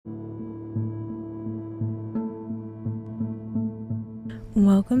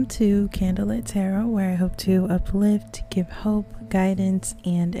Welcome to Candlelit Tarot, where I hope to uplift, give hope, guidance,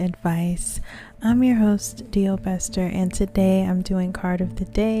 and advice. I'm your host, Dio Bester, and today I'm doing card of the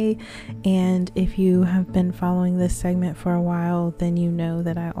day. And if you have been following this segment for a while, then you know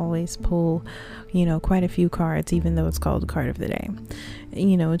that I always pull, quite a few cards, even though it's called card of the day.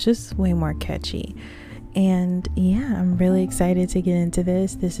 It's just way more catchy. And yeah, I'm really excited to get into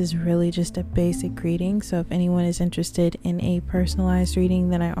this. This is really just a basic reading, so if anyone is interested in a personalized reading,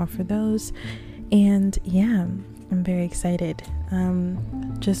 then I offer those. And yeah, I'm very excited.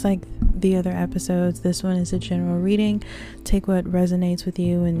 Just like the other episodes, this one is a general reading. Take what resonates with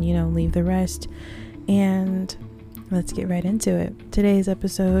you and leave the rest. And let's get right into it. Today's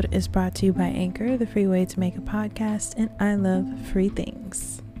episode is brought to you by Anchor, the free way to make a podcast, and I love free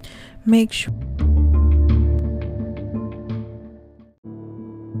things. Make sure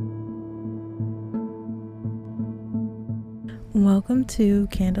Welcome to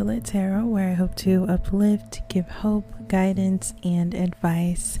Candlelit Tarot, where I hope to uplift, give hope, guidance, and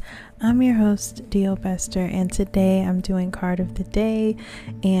advice. I'm your host, Dio Bester, and today I'm doing card of the day.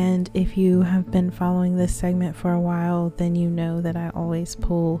 And if you have been following this segment for a while, then you know that I always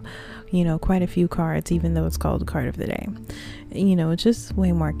pull, quite a few cards, even though it's called card of the day. It's just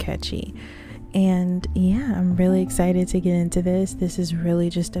way more catchy. And yeah, I'm really excited to get into this. This is really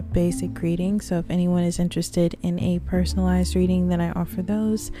just a basic reading, so if anyone is interested in a personalized reading, then I offer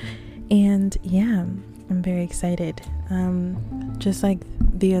those. And yeah, I'm very excited. Just like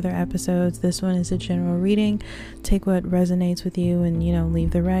the other episodes, this one is a general reading. Take what resonates with you and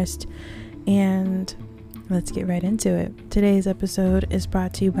leave the rest. And let's get right into it. Today's episode is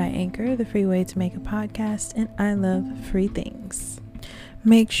brought to you by Anchor, the free way to make a podcast, and I love free things.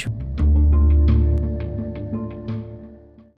 Make sure